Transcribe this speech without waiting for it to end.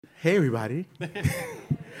Hey, everybody.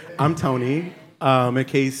 I'm Tony. In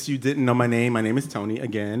case you didn't know my name is Tony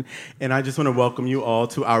again. And I just want to welcome you all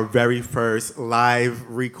to our very first live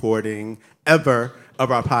recording ever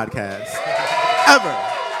of our podcast. Ever.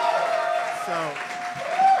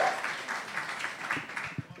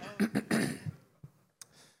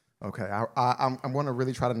 Okay, I'm going to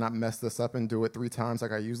really try to not mess this up and do it 3 times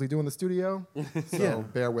like I usually do in the studio. So Yeah.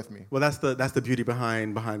 bear with me. Well, that's the beauty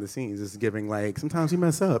behind the scenes. Is giving, like, sometimes you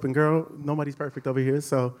mess up. And girl, nobody's perfect over here,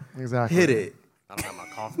 so Exactly. hit it. I don't have my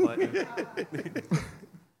cough button.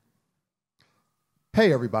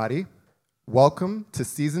 Hey, everybody. Welcome to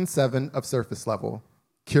Season 7 of Surface Level,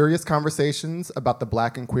 curious conversations about the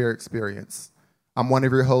Black and queer experience. I'm one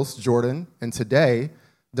of your hosts, Jordan, and today,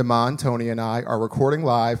 Damon Tony and I are recording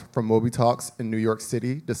live from Moby Talks in New York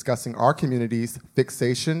City, discussing our community's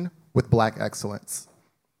fixation with Black excellence.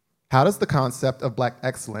 How does the concept of Black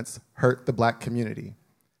excellence hurt the Black community?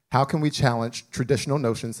 How can we challenge traditional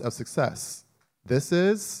notions of success? This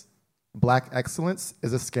is Black excellence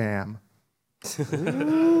is a scam.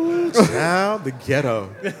 Now the ghetto.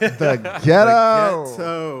 The ghetto.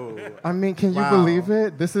 Ghetto. I mean, can you Wow. believe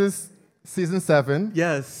it? This is Season 7.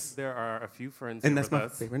 Yes. There are a few friends And here that's with my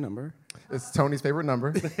us. favorite number. It's Tony's favorite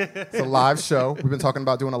number. It's a live show. We've been talking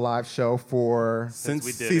about doing a live show Since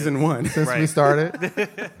we did season it. 1. since we Right. started,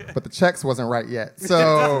 but the checks wasn't right yet.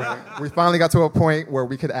 So we finally got to a point where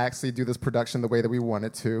we could actually do this production the way that we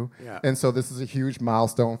wanted to. Yeah. And so this is a huge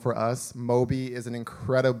milestone for us. Moby is an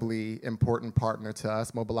incredibly important partner to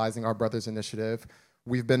us, Mobilizing Our Brothers Initiative.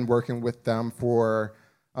 We've been working with them for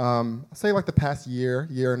say like the past year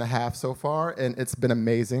and a half so far, and it's been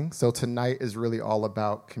amazing. So tonight is really all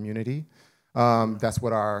about community. That's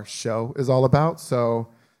what our show is all about. So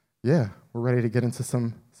yeah, we're ready to get into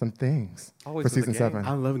some things Always for with the Season game. 7.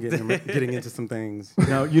 I love getting into some things.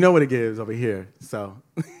 You know what it gives over here. So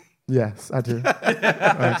Yes, I do.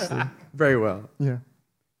 Actually, very well. yeah.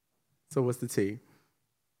 So what's the tea?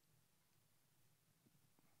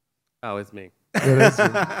 Oh, it's me. It is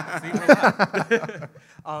you.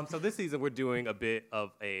 So this season, we're doing a bit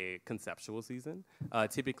of a conceptual season.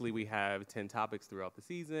 Typically, we have 10 topics throughout the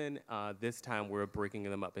season. This time, we're breaking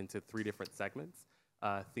them up into 3 different segments,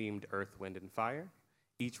 themed Earth, Wind, and Fire,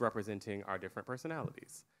 each representing our different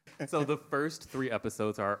personalities. So the first 3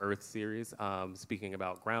 episodes are our Earth series, speaking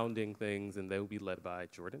about grounding things, and they will be led by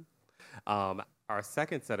Jordan. Our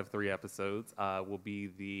second set of 3 episodes will be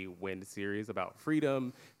the Wind series about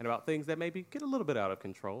freedom and about things that maybe get a little bit out of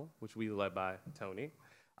control, which will be led by Tony.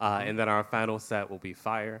 And then our final set will be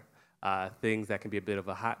Fire, things that can be a bit of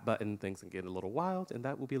a hot button, things that get a little wild, and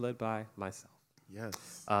that will be led by myself. Yes.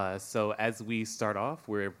 So as we start off,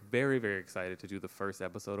 we're very, very excited to do the first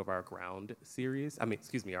episode of our Ground series.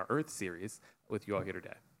 Our Earth series with you all here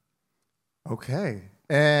today. Okay.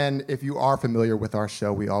 And if you are familiar with our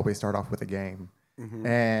show, we always start off with a game.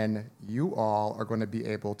 And you all are going to be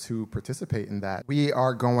able to participate in that. We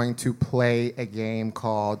are going to play a game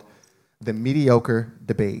called the Mediocre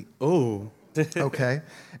Debate. Oh. Okay.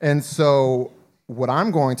 And so what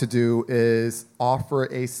I'm going to do is offer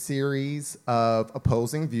a series of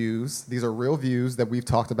opposing views. These are real views that we've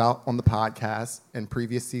talked about on the podcast in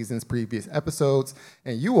previous seasons, previous episodes.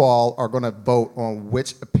 And you all are going to vote on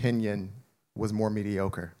which opinion was more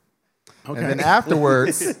mediocre. Okay. And then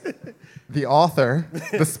afterwards, the author,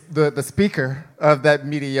 the speaker of that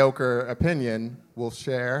mediocre opinion will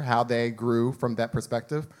share how they grew from that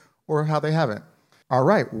perspective or how they haven't. All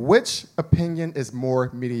right, which opinion is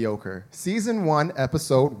more mediocre? Season 1,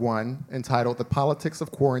 Episode 1, entitled The Politics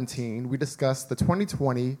of Quarantine, we discussed the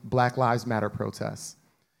 2020 Black Lives Matter protests.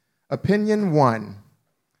 Opinion 1.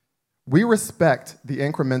 We respect the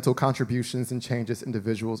incremental contributions and changes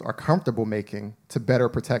individuals are comfortable making to better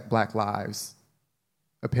protect Black lives.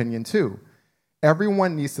 Opinion 2.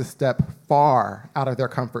 Everyone needs to step far out of their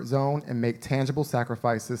comfort zone and make tangible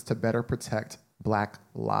sacrifices to better protect Black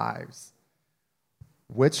lives.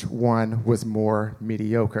 Which one was more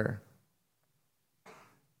mediocre?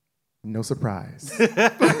 No surprise.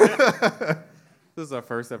 This is our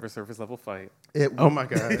first ever surface level fight. Oh my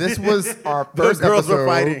God. This was our Those first girls episode, were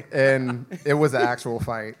fighting. and it was an actual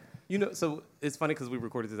fight. So it's funny because we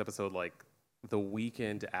recorded this episode like the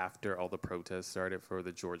weekend after all the protests started for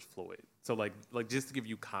the George Floyd. So like just to give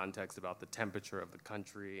you context about the temperature of the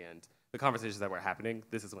country and the conversations that were happening,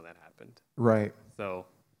 this is when that happened. Right. So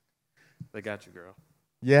they got you, girl.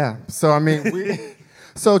 Yeah. So I mean,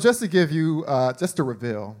 so just to give you, just to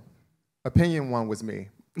reveal, opinion 1 was me,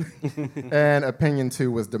 and opinion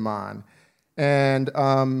 2 was Damon, and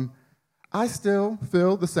I still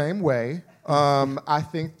feel the same way. I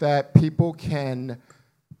think that people can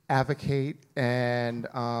advocate and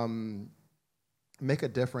make a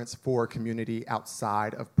difference for community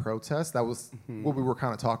outside of protest. That was what we were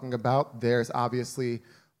kind of talking about. There's obviously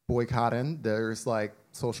boycotting. There's like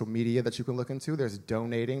social media that you can look into. There's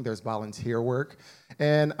donating. There's volunteer work.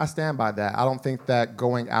 And I stand by that. I don't think that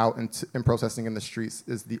going out and protesting in the streets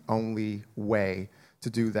is the only way to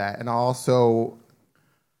do that. And I also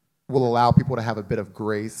will allow people to have a bit of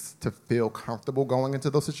grace to feel comfortable going into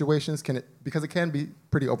those situations, because it can be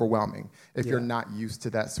pretty overwhelming if you're not used to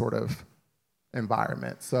that sort of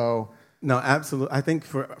environment. So no, absolutely. I think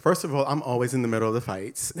first of all, I'm always in the middle of the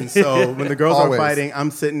fights, and so when the girls are fighting, I'm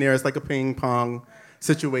sitting there. It's like a ping pong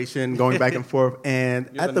situation going back and forth. And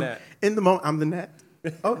in the moment, I'm the net.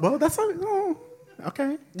 Oh well, that's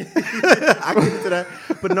okay. I can get into that.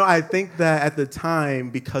 But no, I think that at the time,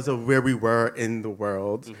 because of where we were in the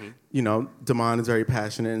world, you know, Damon is very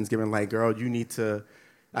passionate and is giving like, girl, you need to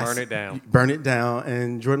burn it down. Burn it down.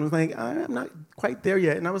 And Jordan was like, I'm not quite there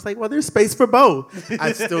yet. And I was like, well, there's space for both.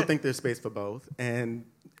 I still think there's space for both. And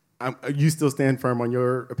you still stand firm on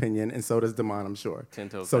your opinion, and so does Damon, I'm sure. 10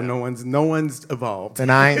 toes so down. no one's evolved.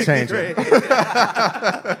 And I ain't changing.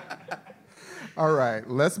 All right,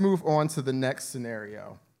 let's move on to the next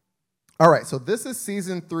scenario. All right, so this is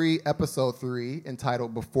season 3, episode 3,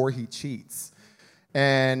 entitled Before He Cheats.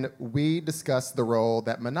 And we discussed the role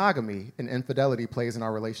that monogamy and infidelity plays in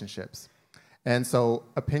our relationships. And so,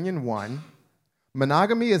 opinion 1,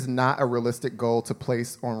 monogamy is not a realistic goal to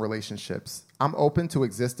place on relationships. I'm open to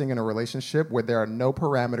existing in a relationship where there are no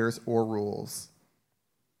parameters or rules.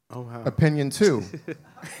 Oh, wow. Opinion 2,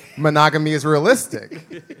 monogamy is realistic.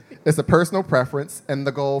 It's a personal preference and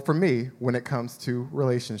the goal for me when it comes to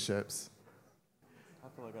relationships. I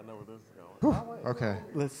feel like I know where this is going. Okay.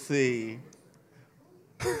 Let's see.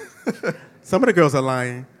 Some of the girls are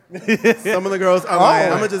lying. Some of the girls are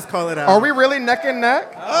lying. I'm going to just call it out. Are we really neck and neck?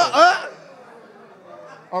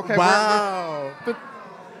 Okay. Wow.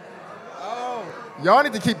 Y'all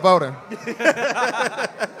need to keep voting.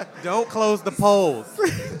 Don't close the polls.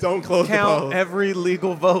 Don't close the polls. Count every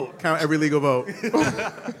legal vote. Count every legal vote.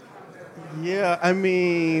 Yeah, I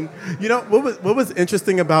mean, you know, what was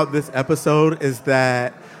interesting about this episode is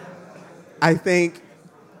that I think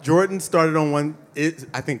Jordan started and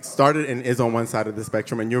is on one side of the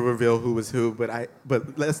spectrum, and you'll reveal who was who. But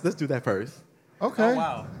let's do that first. Okay. Oh,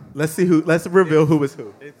 wow. Let's reveal who was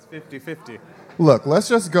who. It's 50-50. Look, let's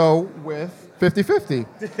just go with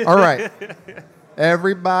 50-50. All right.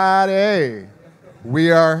 Everybody, we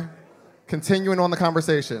are continuing on the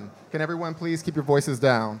conversation. Can everyone please keep your voices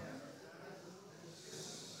down?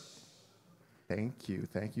 Thank you.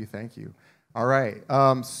 All right.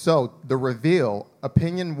 So the reveal,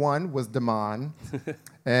 opinion 1 was Damon,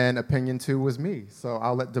 and opinion 2 was me. So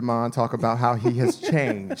I'll let Damon talk about how he has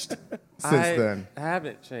changed since then. I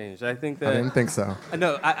haven't changed. I think that I didn't think so.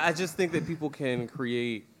 No, I just think that people can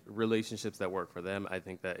create relationships that work for them. I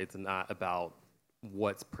think that it's not about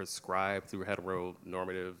what's prescribed through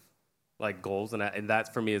heteronormative like goals, and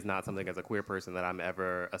that for me is not something as a queer person that I'm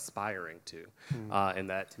ever aspiring to. And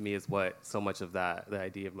that to me is what so much of the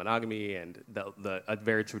idea of monogamy and a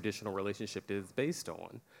very traditional relationship is based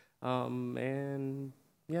on. And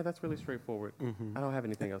yeah, that's really straightforward. I don't have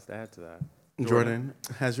anything else to add to that. Jordan,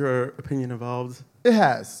 has your opinion evolved? It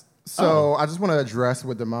has. So I just want to address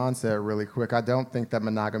what Damon said really quick. I don't think that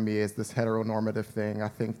monogamy is this heteronormative thing. I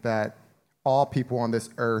think that all people on this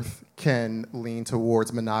earth can lean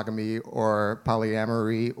towards monogamy or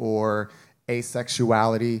polyamory or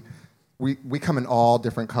asexuality. We come in all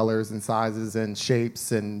different colors and sizes and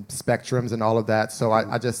shapes and spectrums and all of that. So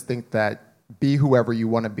I just think that be whoever you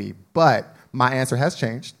want to be. But my answer has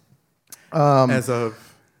changed. As of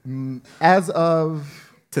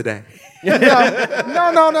today. No.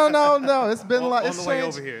 It's been like on the way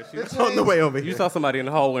over here. On the way over here. You saw somebody in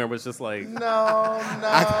the hallway and was just like, No.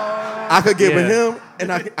 I could get with him,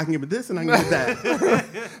 and I can get with this, and I can get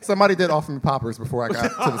with that. Somebody did offer me poppers before I got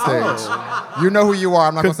to the stage. You know who you are.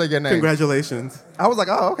 I'm not going to say your name. Congratulations. I was like,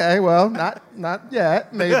 oh, okay, well, not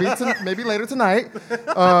yet. Maybe later tonight.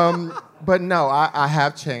 But no, I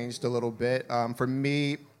have changed a little bit. For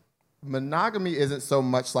me, monogamy isn't so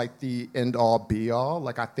much like the end-all, be-all.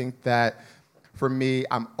 Like, I think that for me,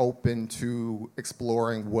 I'm open to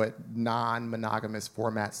exploring what non-monogamous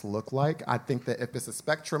formats look like. I think that if it's a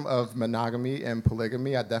spectrum of monogamy and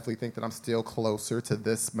polygamy, I definitely think that I'm still closer to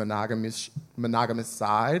this monogamous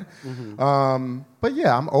side. But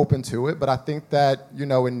yeah, I'm open to it. But I think that,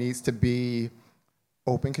 it needs to be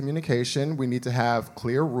open communication. We need to have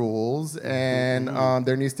clear rules, and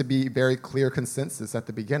there needs to be very clear consensus at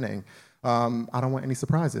the beginning. I don't want any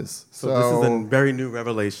surprises. So this is a very new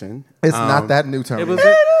revelation. It's not that new, Tony.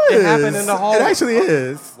 It happened in the hall. It actually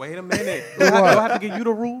is. Wait a minute. Do I have to give you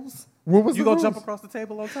the rules? What was you the gonna rules? jump across the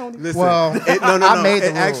table on Tony? Listen, Well, no. I made the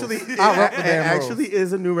it rules. actually, I wrote the it damn rules. actually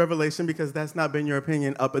is a new revelation because that's not been your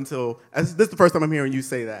opinion up until. This is the first time I'm hearing you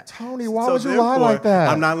say that. Tony, why would you lie like that?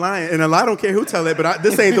 I'm not lying, and I don't care who tell it, but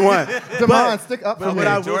this ain't the one. Damon, stick up for but me. what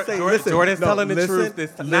I will say, listen, Jordan's telling the listen, truth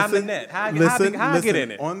this time. Now I'm the net. How I get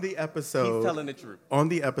in it? On the episode, He's telling the truth. On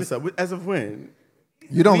the episode, as of when?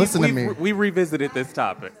 You don't listen to me. We revisited this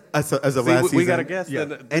topic. As of last season. We got a guest,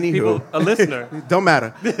 Yeah. people, a listener. Don't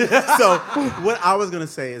matter. So what I was going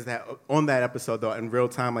to say is that on that episode, though, in real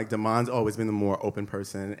time, like, Damon's always been the more open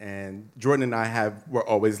person, and Jordan and I were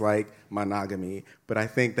always like monogamy. But I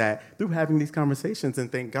think that through having these conversations,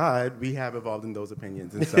 and thank God, we have evolved in those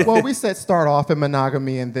opinions. And so, Well, we said start off in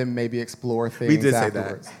monogamy and then maybe explore things We did say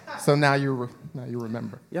afterwards. So now you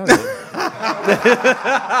remember. Y'all know.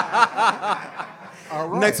 All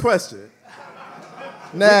right. next question.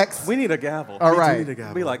 Next. We need a gavel. All right. need a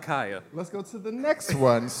gavel. Be like Kaya. Let's go to the next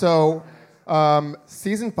one. So,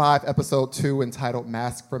 season 5, episode 2, entitled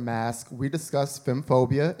Mask for Mask, we discuss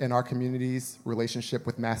femphobia and our community's relationship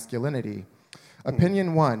with masculinity.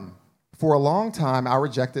 Opinion 1. For a long time, I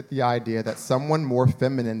rejected the idea that someone more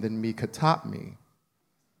feminine than me could top me.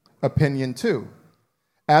 Opinion 2.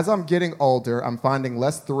 As I'm getting older, I'm finding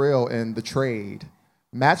less thrill in the trade.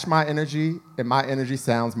 Match my energy, and my energy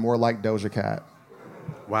sounds more like Doja Cat.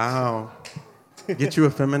 Wow. Get you a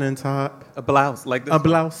feminine top. A blouse. Like this. A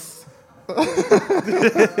blouse.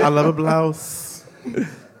 I love a blouse.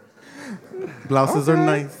 Blouses are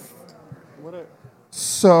nice.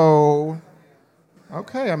 So,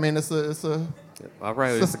 okay, I mean, it's a All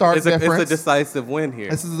right. It's a stark it's a difference. decisive win here.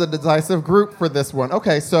 This is a decisive group for this one.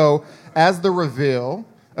 Okay, so as the reveal,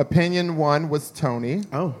 opinion 1 was Tony.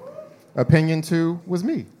 Oh. Opinion 2 was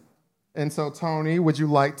me. And so, Tony, would you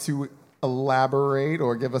like to elaborate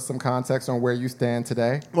or give us some context on where you stand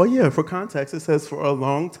today? Well, yeah, for context, it says for a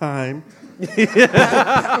long time,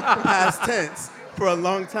 past tense, for a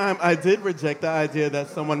long time, I did reject the idea that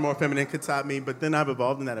someone more feminine could top me, but then I've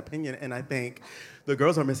evolved in that opinion, and I think the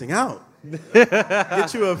girls are missing out.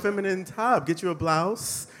 Get you a feminine top, get you a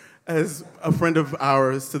blouse. As a friend of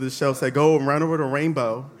ours to the show said, go and run over to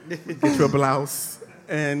Rainbow, get you a blouse.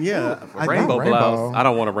 And yeah, A rainbow blouse. I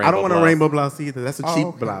don't want a rainbow blouse. I don't want a rainbow blouse either. That's a cheap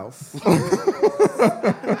okay. blouse.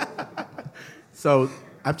 So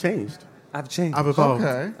I've changed. I've changed. I've evolved.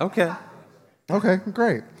 Okay. Okay.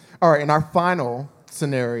 Great. All right, and our final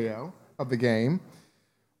scenario of the game,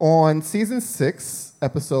 on season 6,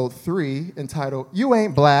 episode 3, entitled You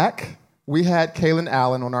Ain't Black, we had Kaylin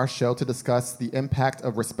Allen on our show to discuss the impact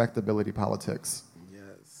of respectability politics.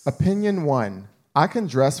 Yes. Opinion 1, I can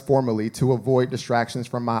dress formally to avoid distractions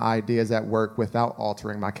from my ideas at work without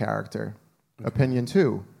altering my character. Opinion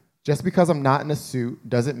 2, just because I'm not in a suit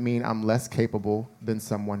doesn't mean I'm less capable than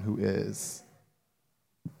someone who is.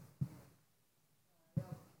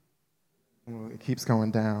 It keeps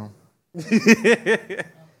going down.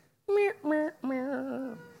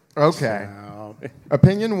 Okay. Wow.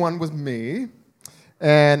 Opinion 1 was me,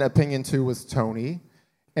 and opinion 2 was Tony.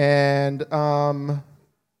 And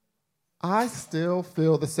I still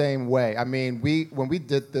feel the same way. I mean, when we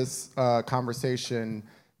did this conversation,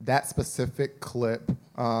 that specific clip,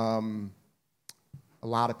 a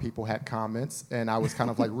lot of people had comments, and I was kind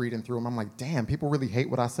of like reading through them. I'm like, damn, people really hate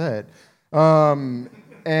what I said. And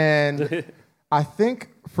I think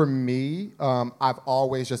for me, I've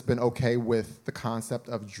always just been okay with the concept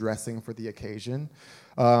of dressing for the occasion.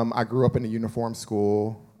 I grew up in a uniform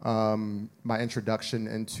school. My introduction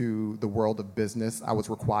into the world of business, I was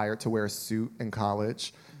required to wear a suit in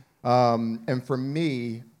college. And for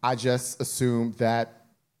me, I just assumed that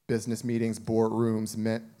business meetings, boardrooms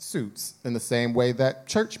meant suits in the same way that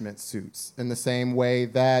church meant suits, in the same way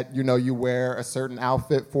that, you know, you wear a certain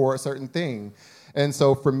outfit for a certain thing. And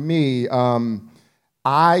so for me,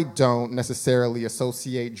 I don't necessarily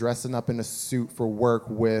associate dressing up in a suit for work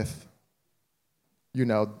with, you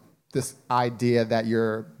know, this idea that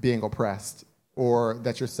you're being oppressed or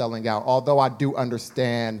that you're selling out. Although I do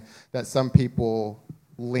understand that some people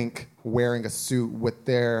link wearing a suit with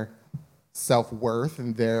their self-worth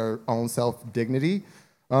and their own self-dignity.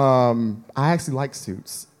 I actually like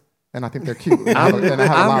suits, and I think they're cute. I'm Well,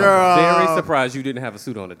 very surprised you didn't have a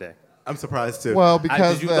suit on today. I'm surprised too.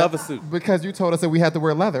 Because you love a suit. Because you told us that we had to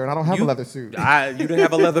wear leather, and I don't have a leather suit. You didn't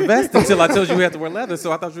have a leather vest until I told you we had to wear leather,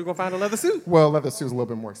 so I thought you were going to find a leather suit. Well, leather suit's a little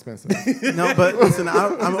bit more expensive. No, but listen, You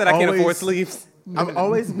said I can't afford sleeves. I've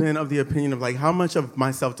always been of the opinion of like, how much of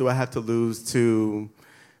myself do I have to lose to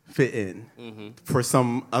fit in for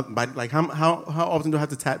some, like how often do I have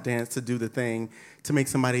to tap dance to do the thing to make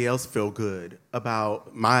somebody else feel good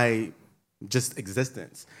about my just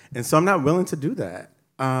existence? And so I'm not willing to do that.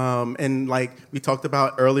 And like we talked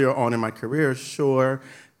about earlier on in my career, sure,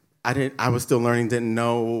 I was still learning, didn't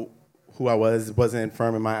know who I was, wasn't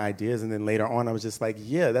firm in my ideas, and then later on I was just like,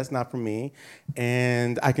 yeah, that's not for me,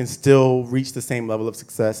 and I can still reach the same level of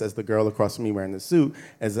success as the girl across from me wearing the suit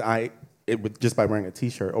just by wearing a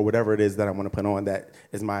t-shirt or whatever it is that I want to put on that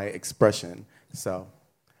is my expression. So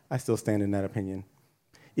I still stand in that opinion,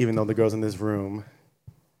 even though the girls in this room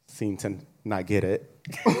seem to not get it.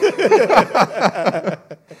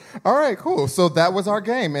 All right, cool. So that was our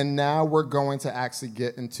game, and now we're going to actually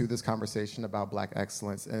get into this conversation about Black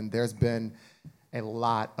excellence. And there's been a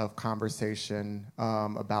lot of conversation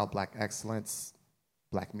about Black excellence,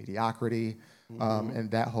 Black mediocrity, and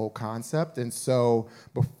that whole concept. And so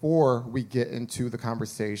before we get into the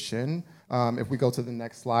conversation, if we go to the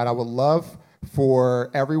next slide, I would love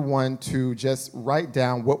for everyone to just write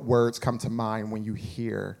down what words come to mind when you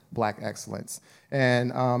hear Black excellence.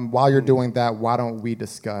 And while you're doing that, why don't we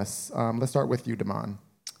discuss? Let's start with you, Damon.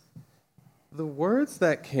 The words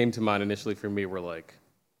that came to mind initially for me were like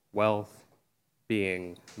wealth,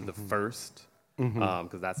 being the first,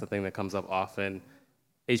 because that's the thing that comes up often.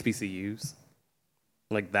 HBCUs,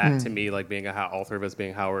 like that to me, like being all three of us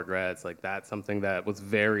being Howard grads, like that's something that was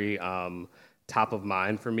very top of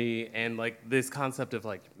mind for me, and like this concept of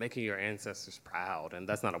like making your ancestors proud, and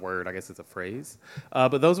that's not a word, I guess it's a phrase,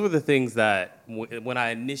 but those were the things that when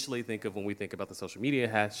I initially think of when we think about the social media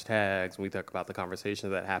hashtags, when we talk about the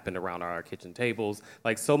conversations that happened around our kitchen tables,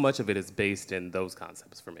 like so much of it is based in those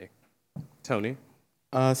concepts for me. Tony?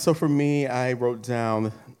 So for me, I wrote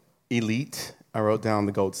down elite, I wrote down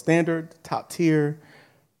the gold standard, top tier,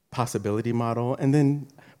 possibility model, and then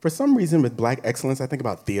for some reason, with Black excellence, I think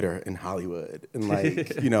about theater in Hollywood and like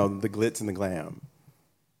the glitz and the glam.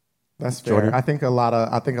 That's fair. Jordan? I think a lot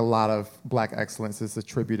of Black excellence is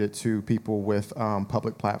attributed to people with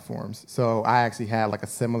public platforms. So I actually had like a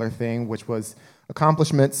similar thing, which was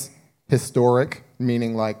accomplishments, historic,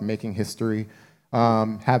 meaning like making history,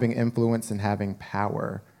 having influence and having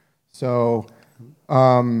power. So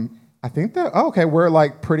I think that, we're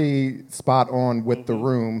like pretty spot on with the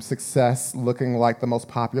room. Success looking like the most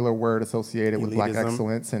popular word associated with Black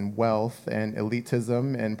excellence, and wealth and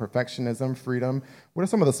elitism and perfectionism, freedom. What are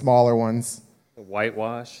some of the smaller ones?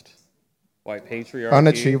 Whitewashed, white patriarchy.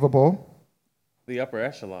 Unachievable. The upper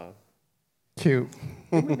echelon. Cute.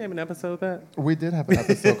 Did we name an episode of that? We did have an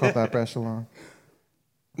episode called The Upper Echelon.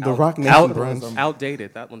 The Rock Nation brunch.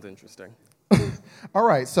 Outdated. That one's interesting. All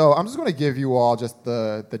right, so I'm just going to give you all just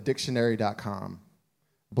the dictionary.com,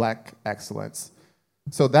 Black excellence.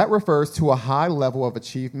 So that refers to a high level of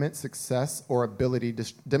achievement, success, or ability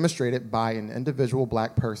demonstrated by an individual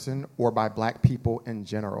Black person or by Black people in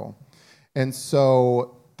general. And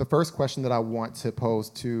so the first question that I want to pose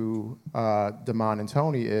to Damon and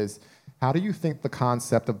Tony is, how do you think the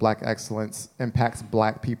concept of Black excellence impacts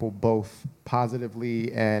Black people both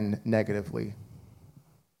positively and negatively?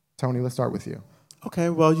 Tony, let's start with you. Okay,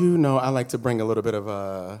 well, I like to bring a little bit of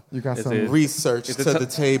research to the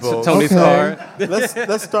table. Tony's card.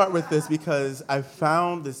 Let's start with this because I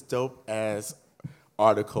found this dope-ass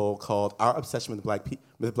article called "Our Obsession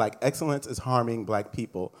with Black Excellence is Harming Black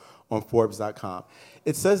People" on Forbes.com.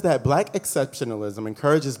 It says that Black exceptionalism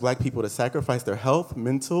encourages Black people to sacrifice their health,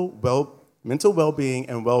 mental well-being,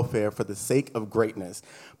 and welfare for the sake of greatness.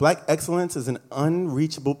 Black excellence is an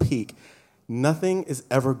unreachable peak. Nothing is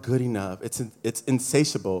ever good enough. It's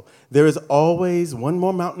insatiable. There is always one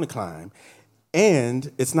more mountain to climb,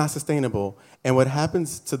 and it's not sustainable. And what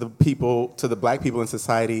happens to the Black people in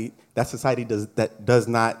society, that society does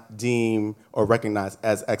not deem or recognize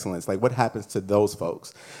as excellence? Like, what happens to those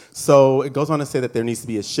folks? So it goes on to say that there needs to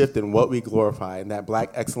be a shift in what we glorify, and that Black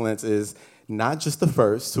excellence is not just the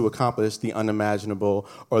first to accomplish the unimaginable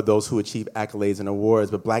or those who achieve accolades and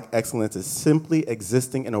awards, but Black excellence is simply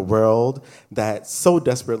existing in a world that so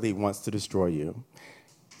desperately wants to destroy you.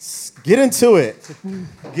 Get into it.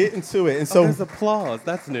 And so there's applause.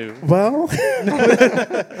 That's new. Well,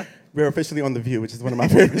 we're officially on The View, which is one of my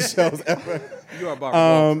favorite shows ever. You are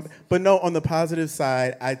Barbara. But no, on the positive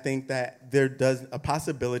side, I think that a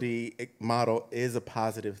possibility model is a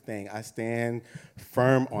positive thing. I stand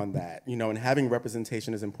firm on that. And having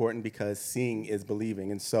representation is important because seeing is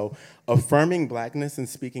believing. And so affirming Blackness and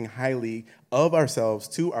speaking highly of ourselves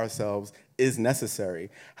to ourselves is necessary.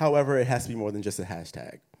 However, it has to be more than just a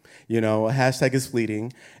hashtag. A hashtag is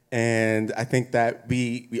fleeting. And I think that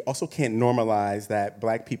we also can't normalize that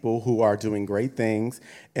Black people who are doing great things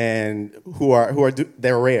and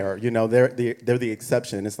they're rare. They're the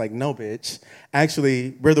exception. It's like, no, bitch.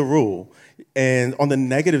 Actually, we're the rule. And on the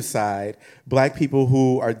negative side, Black people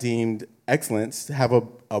who are deemed excellence have a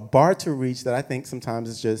bar to reach that I think sometimes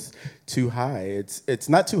is just too high. It's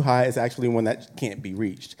not too high. It's actually one that can't be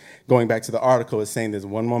reached. Going back to the article, it's saying there's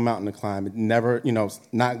one more mountain to climb. It never, it's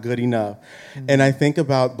not good enough. Mm-hmm. And I think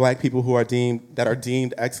about Black people who are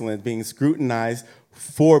deemed excellent being scrutinized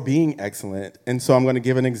for being excellent. And so I'm going to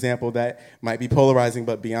give an example that might be polarizing,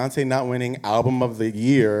 but Beyonce not winning Album of the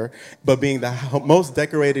Year, but being the most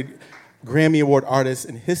decorated Grammy Award artist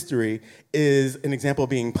in history is an example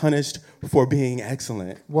of being punished for being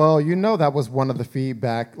excellent. Well, that was one of the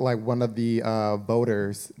feedback, like one of the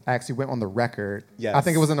voters actually went on the record. Yes. I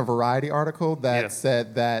think it was in a Variety article that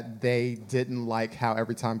said that they didn't like how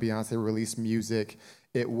every time Beyonce released music,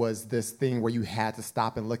 it was this thing where you had to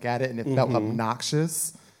stop and look at it, and it felt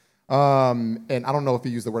obnoxious. And I don't know if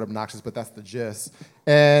he used the word obnoxious, but that's the gist.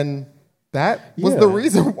 And that was the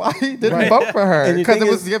reason why he didn't vote for her. Because it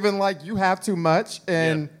was given like, you have too much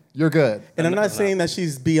and you're good. And I'm not saying that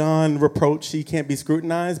she's beyond reproach. She can't be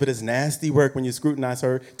scrutinized, but it's nasty work when you scrutinize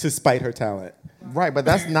her to spite her talent. Right, but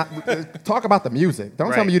that's not... Talk about the music.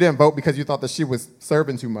 Don't tell me you didn't vote because you thought that she was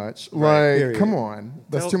serving too much. Right. Like, come on.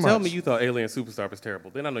 That's too much. Tell me you thought Alien Superstar was terrible.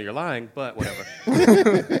 Then I know you're lying, but whatever.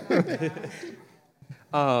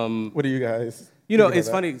 What do you guys... It's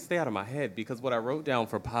funny, stay out of my head, because what I wrote down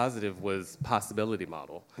for positive was possibility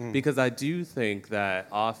model. Because I do think that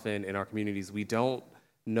often in our communities, we don't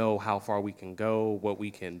know how far we can go, what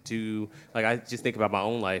we can do. Like, I just think about my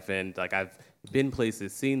own life, and like I've been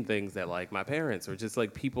places, seen things that like my parents or just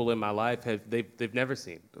like people in my life they've never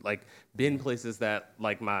seen. Like, been places that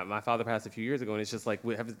like my father passed a few years ago, and it's just like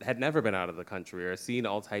had never been out of the country or seen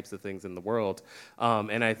all types of things in the world.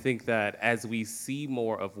 And I think that as we see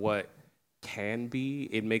more of what can be,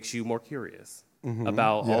 it makes you more curious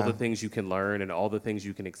about all the things you can learn and all the things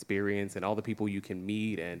you can experience and all the people you can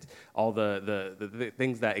meet and all the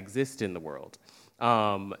things that exist in the world.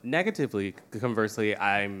 Negatively, conversely,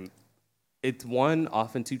 it's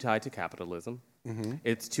often too tied to capitalism.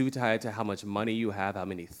 It's too tied to how much money you have, how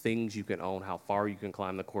many things you can own, how far you can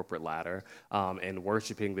climb the corporate ladder, and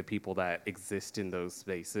worshiping the people that exist in those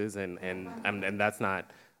spaces. And that's not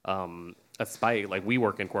a spite. Like, we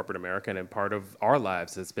work in corporate America, and part of our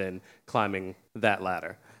lives has been climbing that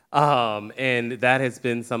ladder. And that has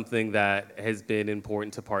been something that has been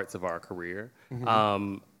important to parts of our career.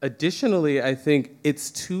 Additionally, I think it's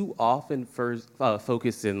too often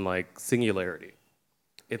focused in like singularity.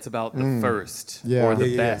 It's about the first or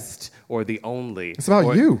the best or the only. It's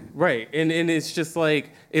about you. Right. And it's just like,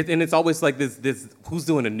 and it's always like this who's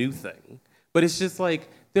doing a new thing. But it's just like,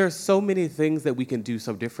 there are so many things that we can do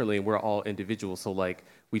so differently, and we're all individuals. So like,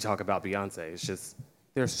 we talk about Beyonce. It's just,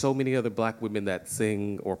 there are so many other Black women that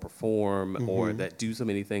sing or perform or that do so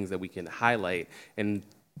many things that we can highlight. And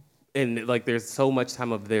like, there's so much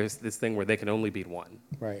time of there's this thing where they can only be one.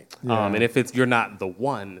 Right. And if you're not the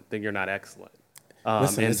one, then you're not excellent.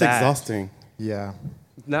 Listen, it's exhausting. Yeah.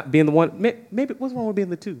 Not being the one, maybe what's wrong with being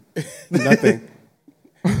the two? Nothing.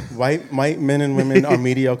 White men and women are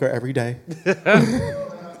mediocre every day.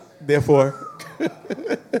 Therefore.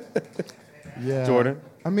 Jordan?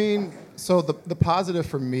 I mean, so the positive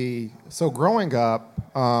for me, so growing up,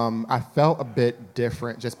 I felt a bit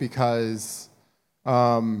different just because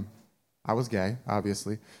I was gay,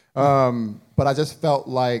 obviously. But I just felt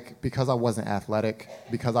like because I wasn't athletic,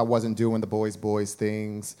 because I wasn't doing the boys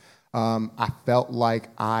things, I felt like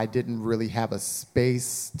I didn't really have a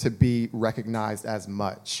space to be recognized as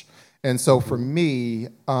much. And so for me,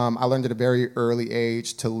 I learned at a very early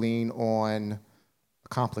age to lean on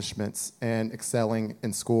accomplishments and excelling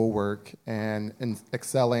in schoolwork and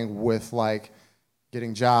excelling with like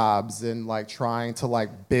getting jobs and like trying to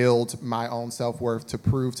like build my own self-worth to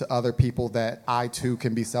prove to other people that I too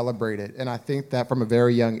can be celebrated. And I think that from a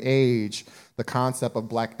very young age, the concept of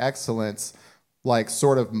Black excellence like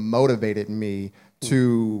sort of motivated me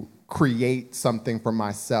to create something for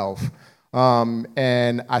myself.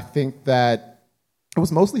 And I think that it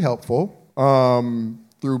was mostly helpful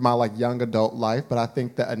through my like young adult life, but I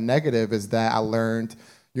think that a negative is that I learned,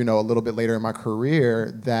 you know, a little bit later in my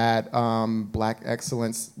career that Black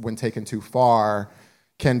excellence, when taken too far,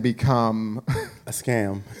 can become a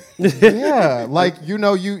scam. Yeah, like, you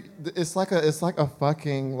know, it's like a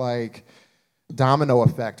fucking like domino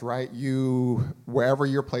effect, right? Wherever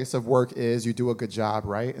your place of work is, you do a good job,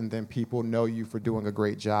 right? And then people know you for doing a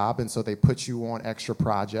great job, and so they put you on extra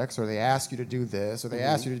projects, or they ask you to do this, or they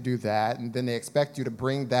ask you to do that, and then they expect you to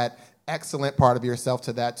bring that excellent part of yourself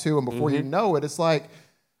to that too. And before you know it, it's like,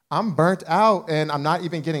 I'm burnt out and I'm not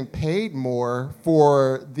even getting paid more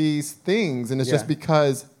for these things. And it's just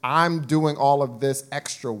because I'm doing all of this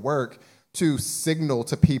extra work to signal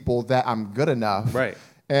to people that I'm good enough. Right.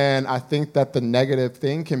 And I think that the negative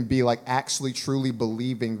thing can be like actually truly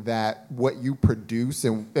believing that what you produce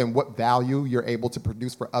and what value you're able to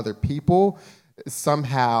produce for other people is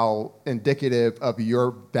somehow indicative of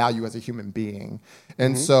your value as a human being.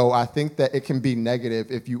 And so I think that it can be negative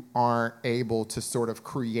if you aren't able to sort of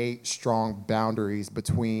create strong boundaries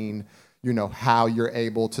between, how you're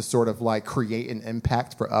able to sort of like create an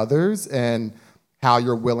impact for others and how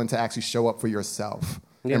you're willing to actually show up for yourself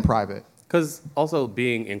in private. Because also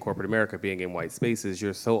being in corporate America, being in white spaces,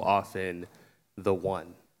 you're so often the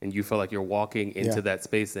one. And you feel like you're walking into that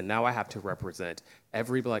space, and now I have to represent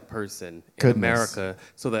every black person in America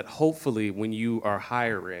so that hopefully when you are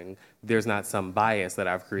hiring, there's not some bias that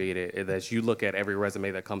I've created, that you look at every resume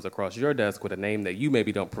that comes across your desk with a name that you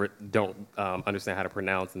maybe don't understand how to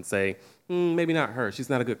pronounce and say, maybe not her, she's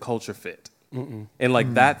not a good culture fit. And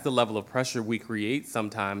like that's the level of pressure we create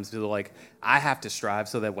sometimes to like, I have to strive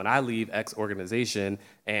so that when I leave X organization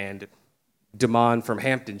and Damon from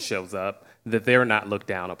Hampton shows up, that they're not looked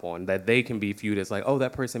down upon, that they can be viewed as like, oh,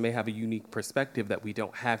 that person may have a unique perspective that we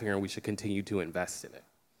don't have here and we should continue to invest in it.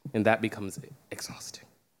 And that becomes exhausting.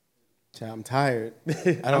 Yeah, I'm tired.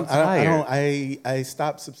 I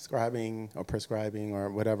stopped subscribing or prescribing or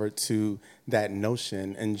whatever to that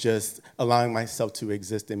notion and just allowing myself to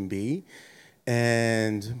exist and be.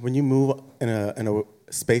 And when you move in a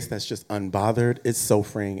space that's just unbothered, it's so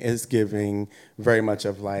freeing. It's giving very much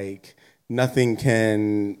of like, nothing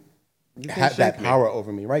can have that power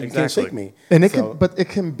over me, right? Exactly. You can't shake me. And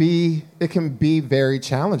it can be very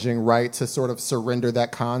challenging, right, to sort of surrender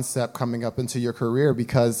that concept coming up into your career,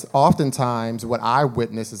 because oftentimes what I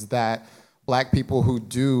witness is that black people who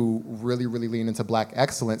do really, really lean into black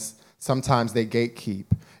excellence, sometimes they gatekeep.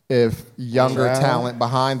 If younger talent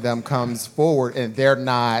behind them comes forward and they're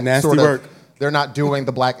not they're not doing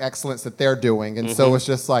the black excellence that they're doing. And so it's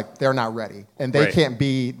just like, they're not ready. And they can't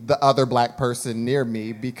be the other black person near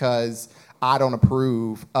me because I don't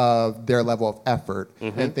approve of their level of effort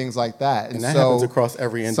and things like that. And that happens across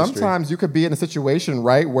every industry. Sometimes you could be in a situation,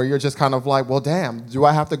 right, where you're just kind of like, well, damn, do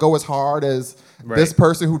I have to go as hard as this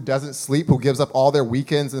person who doesn't sleep, who gives up all their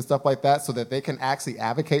weekends and stuff like that so that they can actually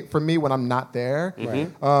advocate for me when I'm not there?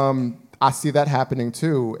 I see that happening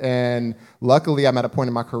too. And luckily, I'm at a point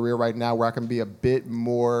in my career right now where I can be a bit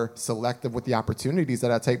more selective with the opportunities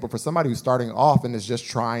that I take. But for somebody who's starting off and is just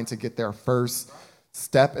trying to get their first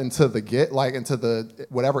step into the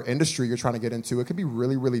whatever industry you're trying to get into, it can be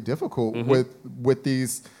really, really difficult with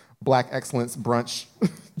these black excellence brunch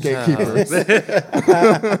gatekeepers.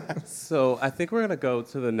 So I think we're going to go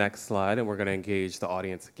to the next slide and we're going to engage the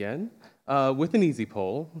audience again with an easy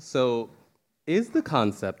poll. So is the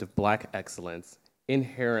concept of black excellence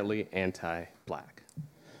inherently anti-black?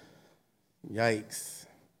 Yikes.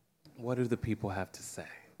 What do the people have to say?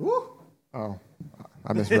 Woo. Oh,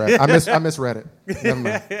 I misread. I misread it. Never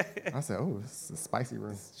mind. I said, "Oh, this is a spicy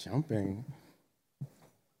room." It's jumping.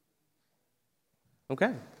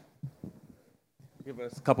 Okay. Give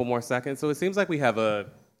us a couple more seconds. So it seems like we have a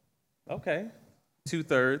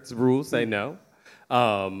 2/3 rule say no.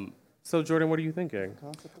 So Jordan, what are you thinking?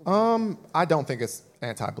 I don't think it's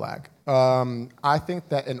anti-black. I think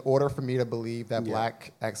that in order for me to believe that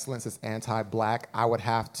black excellence is anti-black, I would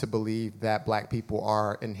have to believe that black people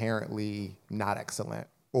are inherently not excellent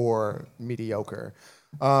or mediocre.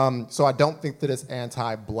 So I don't think that it's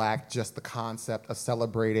anti-black, just the concept of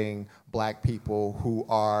celebrating black people who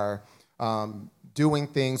are doing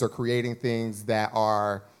things or creating things that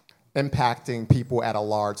are impacting people at a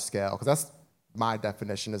large scale. Because that's my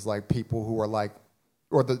definition, is like people who are like,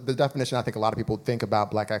 or the definition I think a lot of people think about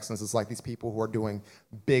black excellence is like these people who are doing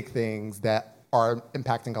big things that are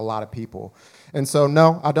impacting a lot of people. And so,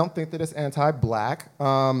 no, I don't think that it's anti-black.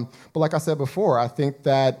 But like I said before, I think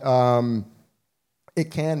that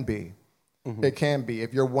it can be. It can be.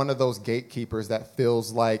 If you're one of those gatekeepers that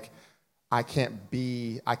feels like I can't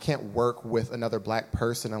work with another black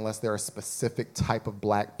person unless they're a specific type of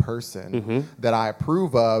black person that I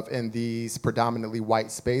approve of in these predominantly white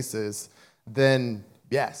spaces, then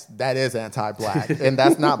yes, that is anti-black. And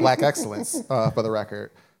that's not black excellence, for the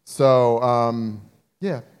record. So,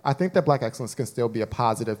 yeah, I think that black excellence can still be a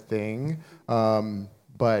positive thing,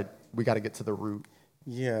 but we got to get to the root.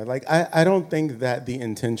 Yeah, like I don't think that the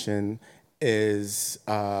intention is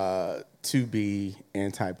to be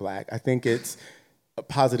anti-black. I think it's a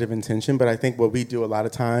positive intention, but I think what we do a lot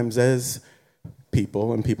of times as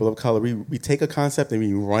people and people of color, we take a concept and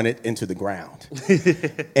we run it into the ground.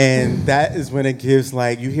 And that is when it gives,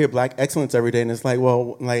 like, you hear black excellence every day and it's like,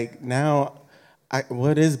 well, like now,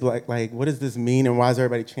 what is black, like, what does this mean and why is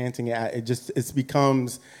everybody chanting it? It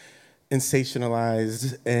becomes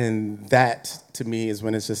sensationalized, and that to me is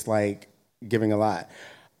when it's just like giving a lot.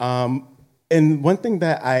 And one thing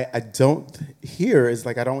that I don't hear is,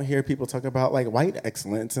 like, I don't hear people talk about, like, white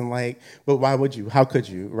excellence and, like, but why would you? How could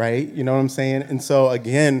you, right? You know what I'm saying? And so,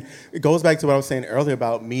 again, it goes back to what I was saying earlier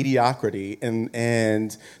about mediocrity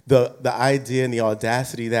and the idea and the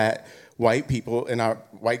audacity that white people and our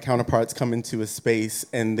white counterparts come into a space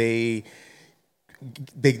and they're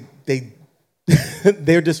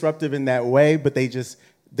disruptive in that way, but they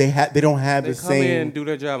don't have the same. They come in, do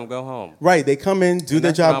their job, and go home. Right, they come in, do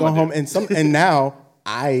their job, go home, and now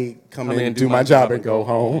I come in, do my job, and go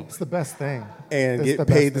home. It's the best thing. And get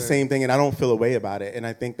paid the same thing, and I don't feel a way about it. And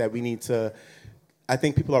I think that we need to. I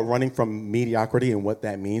think people are running from mediocrity and what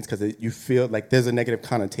that means because you feel like there's a negative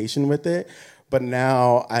connotation with it. But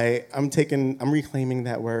now I'm reclaiming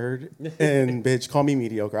that word, and bitch, call me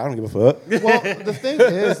mediocre. I don't give a fuck. Well, the thing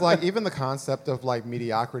is, like, even the concept of, like,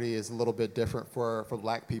 mediocrity is a little bit different for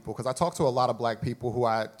black people, because I talk to a lot of black people who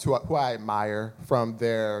I admire from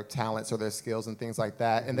their talents or their skills and things like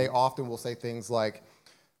that, and they often will say things like,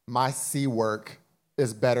 my C work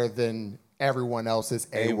is better than everyone else's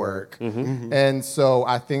A work. Mm-hmm. And so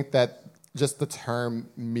I think that just the term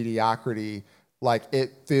mediocrity, like,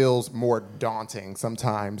 it feels more daunting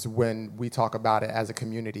sometimes when we talk about it as a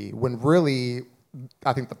community, when really,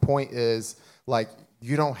 I think the point is, like,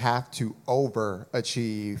 you don't have to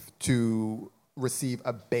overachieve to receive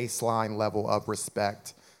a baseline level of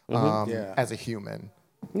respect as a human.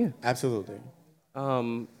 Yeah, absolutely.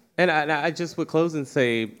 And I just would close and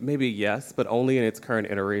say maybe yes, but only in its current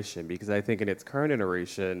iteration, because I think in its current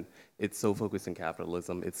iteration, it's so focused in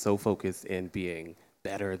capitalism, it's so focused in being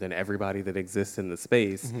better than everybody that exists in the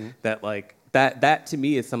space, that, like, that to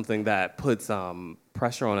me is something that puts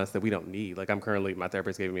pressure on us that we don't need. Like, my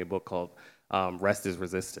therapist gave me a book called Rest is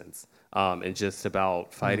Resistance, and just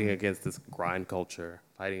about fighting against this grind culture,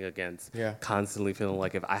 fighting against constantly feeling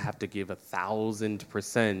like if I have to give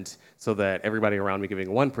 1,000% so that everybody around me giving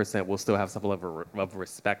 1% will still have some level of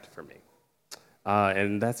respect for me.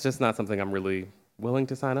 And that's just not something I'm really willing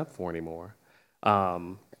to sign up for anymore.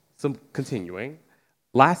 So continuing.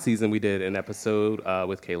 Last season, we did an episode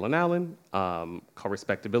with Kaylin Allen called on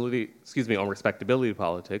respectability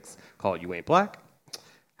politics, called You Ain't Black.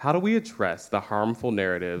 How do we address the harmful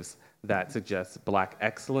narratives that suggest black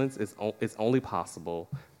excellence is only possible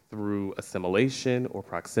through assimilation or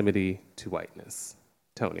proximity to whiteness?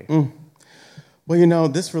 Tony. Well,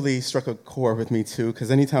 this really struck a chord with me, too,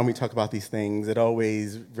 because anytime we talk about these things, it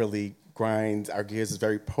always really grinds our gears. Is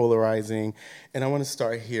very polarizing, and I want to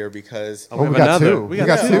start here because we got two. We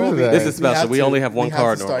got two today. This is special. We only have one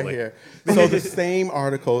card normally. Here. So the same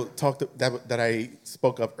article that I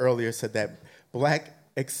spoke of earlier said that black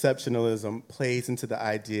exceptionalism plays into the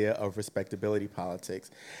idea of respectability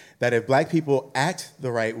politics. That if black people act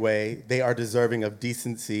the right way, they are deserving of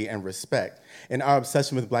decency and respect. And our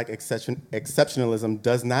obsession with black exceptionalism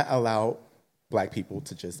does not allow black people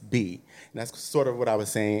to just be. And that's sort of what I was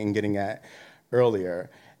saying and getting at earlier.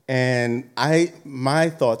 And my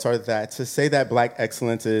thoughts are that to say that black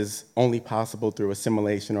excellence is only possible through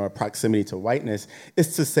assimilation or proximity to whiteness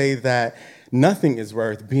is to say that nothing is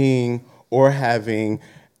worth being or having,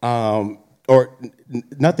 nothing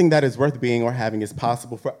that is worth being or having is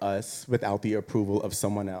possible for us without the approval of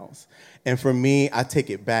someone else. And for me, I take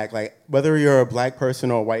it back. Like, whether you're a black person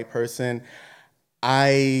or a white person,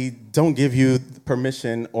 I don't give you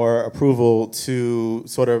permission or approval to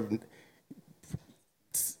sort of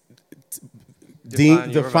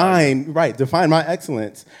define my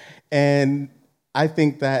excellence. And I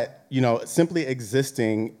think that, simply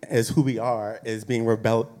existing as who we are is being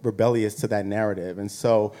rebellious to that narrative. And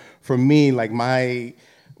so for me, like,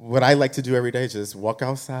 what I like to do every day is just walk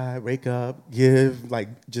outside, wake up,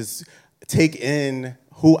 just take in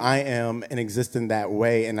who I am and exist in that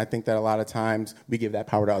way. And I think that a lot of times we give that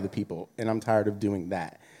power to other people, and I'm tired of doing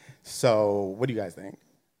that. So what do you guys think?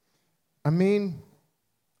 I mean,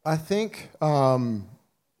 I think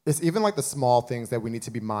it's even like the small things that we need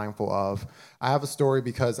to be mindful of. I have a story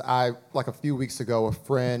because a few weeks ago, a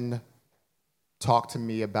friend talked to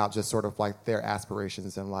me about just sort of like their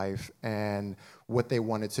aspirations in life and what they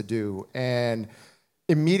wanted to do. And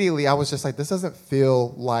immediately I was just like, this doesn't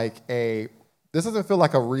feel like a this doesn't feel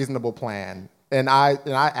like a reasonable plan. And I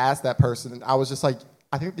asked that person, I was just like,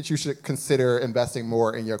 I think that you should consider investing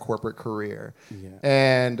more in your corporate career. Yeah.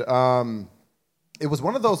 And it was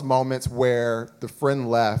one of those moments where the friend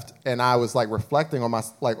left, and I was like reflecting on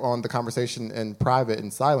on the conversation in private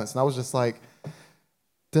in silence, and I was just like,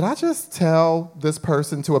 did I just tell this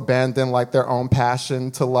person to abandon like their own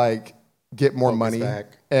passion to like get more money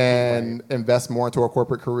and invest more into a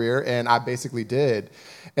corporate career? And I basically did.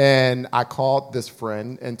 And I called this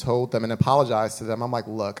friend and told them and apologized to them. I'm like,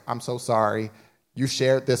 look, I'm so sorry. You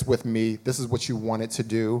shared this with me. This is what you wanted to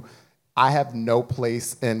do. I have no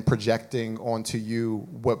place in projecting onto you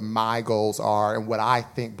what my goals are and what I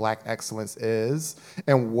think Black excellence is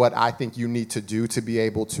and what I think you need to do to be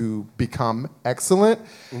able to become excellent.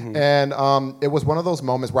 Mm-hmm. And it was one of those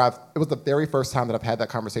moments where it was the very first time that I've had that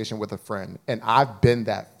conversation with a friend. And I've been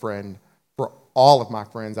that friend for all of my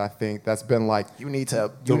friends, I think, that's been like, you need to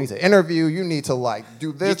interview, you need to like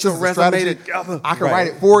do this. Get your resume together. I can write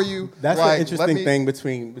it for you. That's like, the interesting thing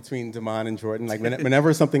between Damon and Jordan. Like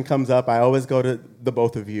whenever something comes up, I always go to the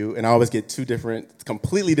both of you, and I always get two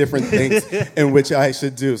completely different things in which I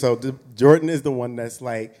should do. So Jordan is the one that's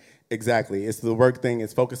like, exactly. It's the work thing.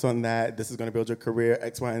 It's focused on that. This is going to build your career,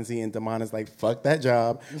 X, Y, and Z. And Damon is like, fuck that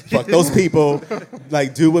job. Fuck those people.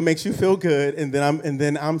 Like, do what makes you feel good. And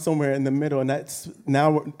then I'm somewhere in the middle. And that's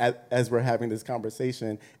now, as we're having this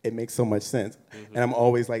conversation, it makes so much sense. Mm-hmm. And I'm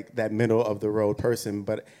always like that middle of the road person.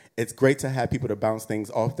 But it's great to have people to bounce things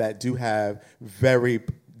off that do have very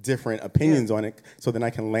different opinions on it. So then I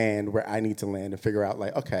can land where I need to land and figure out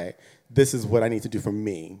like, okay, this is what I need to do for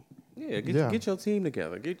me. Yeah, get your team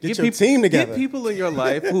together. Get your team together. Get people in your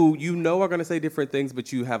life who you know are going to say different things,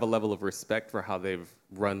 but you have a level of respect for how they've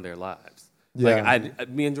run their lives. Yeah. Like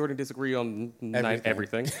me and Jordan disagree on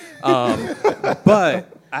everything.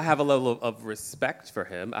 But I have a level of respect for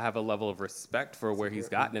him. I have a level of respect for where he's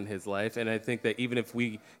gotten in his life. And I think that even if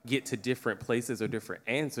we get to different places or different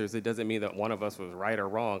answers, it doesn't mean that one of us was right or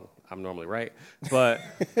wrong. I'm normally right, but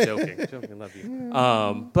joking, love you.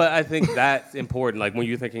 But I think that's important, like when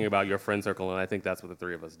you're thinking about your friend circle, and I think that's what the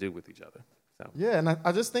three of us do with each other. So. Yeah, and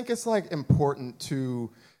I just think it's like important to,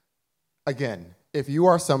 again, if you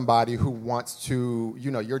are somebody who wants to,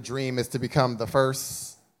 your dream is to become the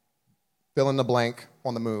first fill in the blank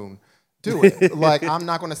on the moon, do it. Like, I'm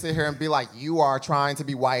not going to sit here and be like, you are trying to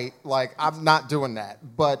be white. Like, I'm not doing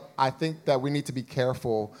that. But I think that we need to be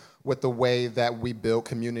careful with the way that we build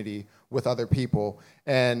community with other people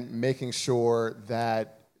and making sure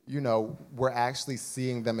that, we're actually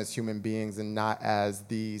seeing them as human beings and not as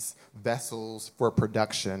these vessels for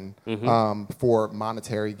production, for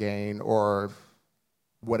monetary gain or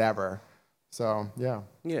whatever. So, yeah.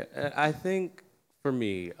 Yeah, I think for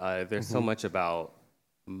me, there's so much about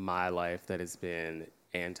my life that has been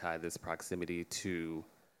anti this proximity to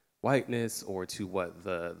whiteness or to what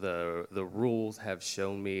the rules have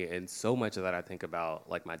shown me. And so much of that I think about,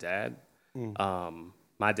 like, my dad.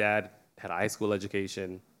 My dad had a high school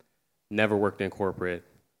education, never worked in corporate,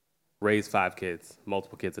 raised 5 kids,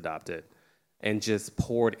 multiple kids adopted, and just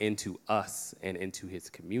poured into us and into his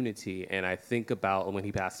community. And I think about when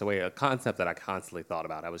he passed away, a concept that I constantly thought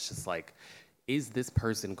about. I was just like, is this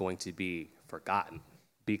person going to be forgotten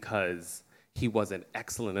because he wasn't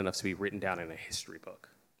excellent enough to be written down in a history book?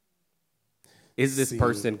 Is this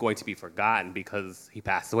person going to be forgotten because he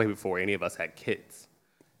passed away before any of us had kids?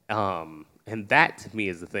 And that, to me,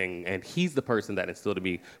 is the thing. And he's the person that instilled in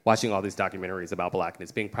me watching all these documentaries about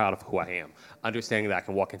Blackness, being proud of who I am, understanding that I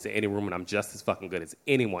can walk into any room and I'm just as fucking good as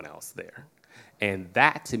anyone else there. And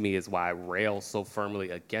that, to me, is why I rail so firmly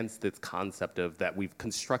against this concept of that we've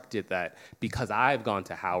constructed that because I've gone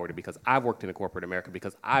to Howard, or because I've worked in a corporate America,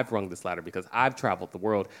 because I've rung this ladder, because I've traveled the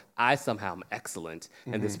world, I somehow am excellent.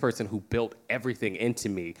 And this person who built everything into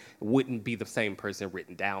me wouldn't be the same person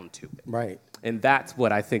written down to it. Right. And that's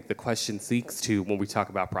what I think the question seeks to when we talk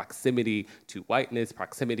about proximity to whiteness,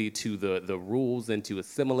 proximity to the rules, and to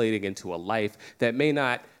assimilating into a life that may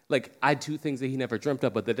not, like, I do things that he never dreamt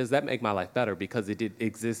of, but does that make my life better because it did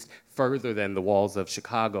exist further than the walls of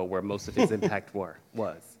Chicago where most of his impact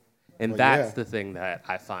was. And that's the thing that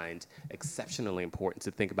I find exceptionally important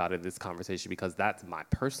to think about in this conversation, because that's my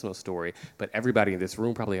personal story, but everybody in this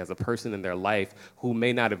room probably has a person in their life who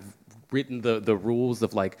may not have written the rules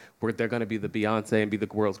of, like, where they're going to be the Beyonce and be the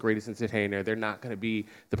world's greatest entertainer. They're not going to be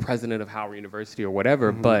the president of Howard University or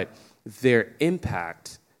whatever, but their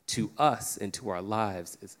impact to us and to our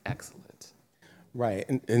lives is excellent. Right,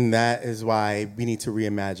 and that is why we need to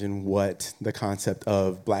reimagine what the concept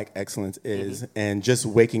of Black excellence is, and just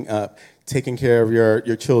waking up, taking care of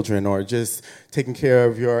your children, or just taking care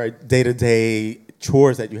of your day-to-day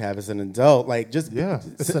chores that you have as an adult. Like just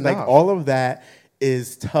it's like enough. all of that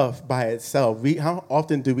is tough by itself. How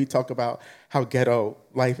often do we talk about how ghetto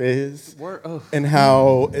life is and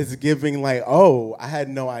how it's giving like, oh, I had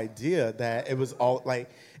no idea that it was all like,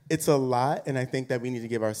 it's a lot. And I think that we need to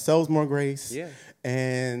give ourselves more grace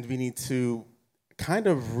and we need to kind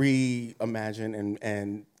of reimagine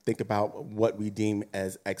and think about what we deem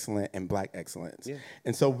as excellent and Black excellence. Yeah.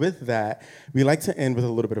 And so with that, we like to end with a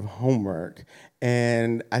little bit of homework.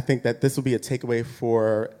 And I think that this will be a takeaway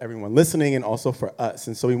for everyone listening and also for us.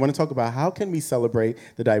 And so we want to talk about how can we celebrate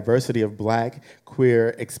the diversity of Black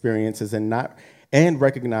queer experiences and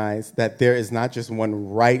recognize that there is not just one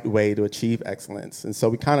right way to achieve excellence. And so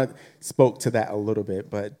we kind of spoke to that a little bit,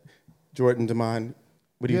 but Jordan, Damon,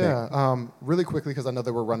 what do you think? Really quickly, because I know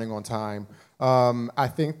that we're running on time. I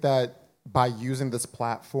think that by using this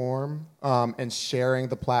platform and sharing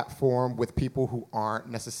the platform with people who aren't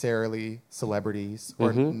necessarily celebrities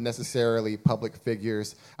or necessarily public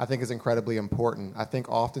figures, I think is incredibly important. I think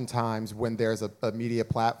oftentimes when there's a media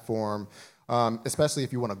platform, especially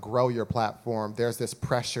if you want to grow your platform, there's this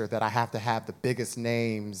pressure that I have to have the biggest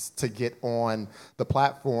names to get on the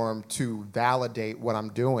platform to validate what I'm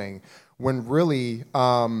doing. When really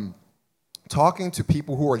talking to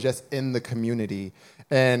people who are just in the community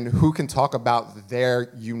and who can talk about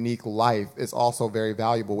their unique life is also very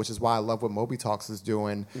valuable, which is why I love what Moby Talks is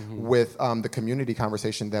doing with the community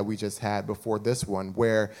conversation that we just had before this one,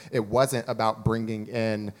 where it wasn't about bringing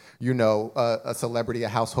in, a celebrity, a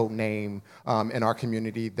household name in our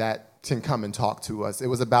community that can come and talk to us. It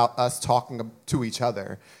was about us talking to each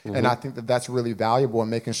other. And I think that that's really valuable in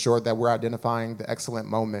making sure that we're identifying the excellent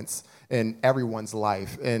moments in everyone's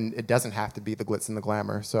life. And it doesn't have to be the glitz and the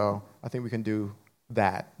glamour. So I think we can do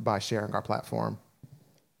that by sharing our platform.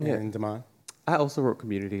 Yeah, and Damon? I also wrote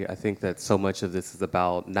community. I think that so much of this is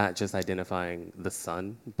about not just identifying the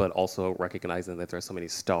sun, but also recognizing that there are so many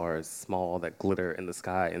stars, small, that glitter in the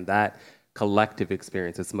sky. And that collective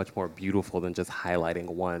experience is much more beautiful than just highlighting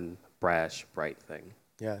one brash, bright thing.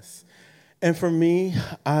 Yes. And for me,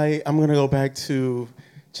 I'm going to go back to,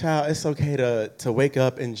 child, it's okay to wake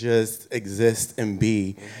up and just exist and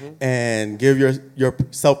be and give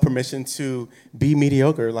yourself permission to be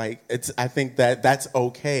mediocre. Like, I think that that's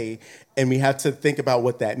okay. And we have to think about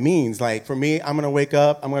what that means. Like, for me, I'm going to wake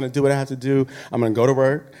up. I'm going to do what I have to do. I'm going to go to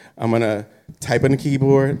work. I'm going to type on the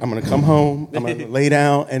keyboard. I'm going to come home. I'm going to lay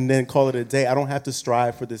down and then call it a day. I don't have to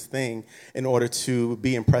strive for this thing in order to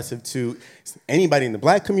be impressive to anybody in the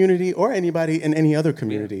Black community or anybody in any other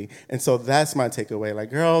community. Yeah. And so that's my takeaway. Like,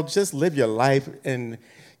 girl, just live your life and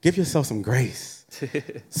give yourself some grace.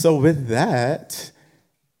 So with that,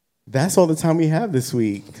 that's all the time we have this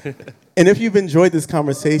week. And if you've enjoyed this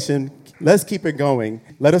conversation, let's keep it going.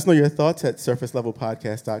 Let us know your thoughts at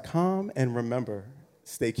surfacelevelpodcast.com. And remember,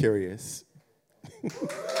 stay curious.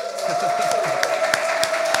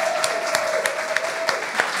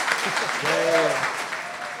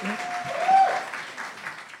 Yeah.